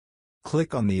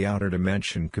Click on the Outer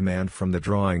Dimension command from the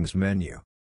Drawings menu.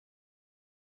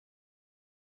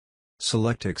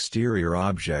 Select Exterior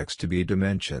Objects to be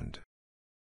dimensioned.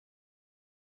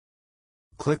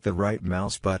 Click the right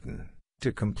mouse button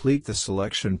to complete the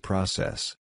selection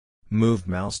process. Move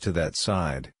mouse to that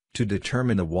side to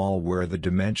determine the wall where the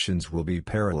dimensions will be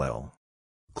parallel.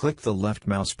 Click the left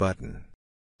mouse button.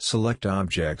 Select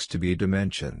Objects to be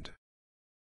dimensioned.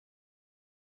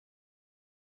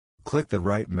 Click the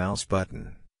right mouse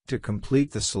button to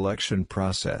complete the selection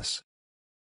process.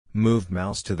 Move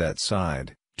mouse to that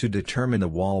side to determine the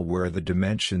wall where the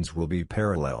dimensions will be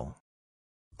parallel.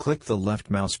 Click the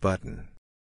left mouse button.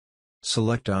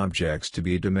 Select Objects to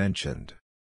be dimensioned.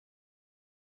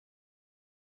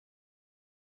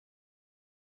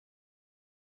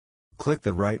 Click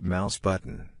the right mouse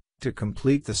button to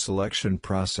complete the selection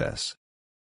process.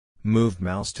 Move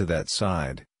mouse to that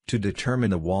side to determine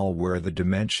the wall where the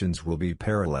dimensions will be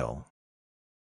parallel.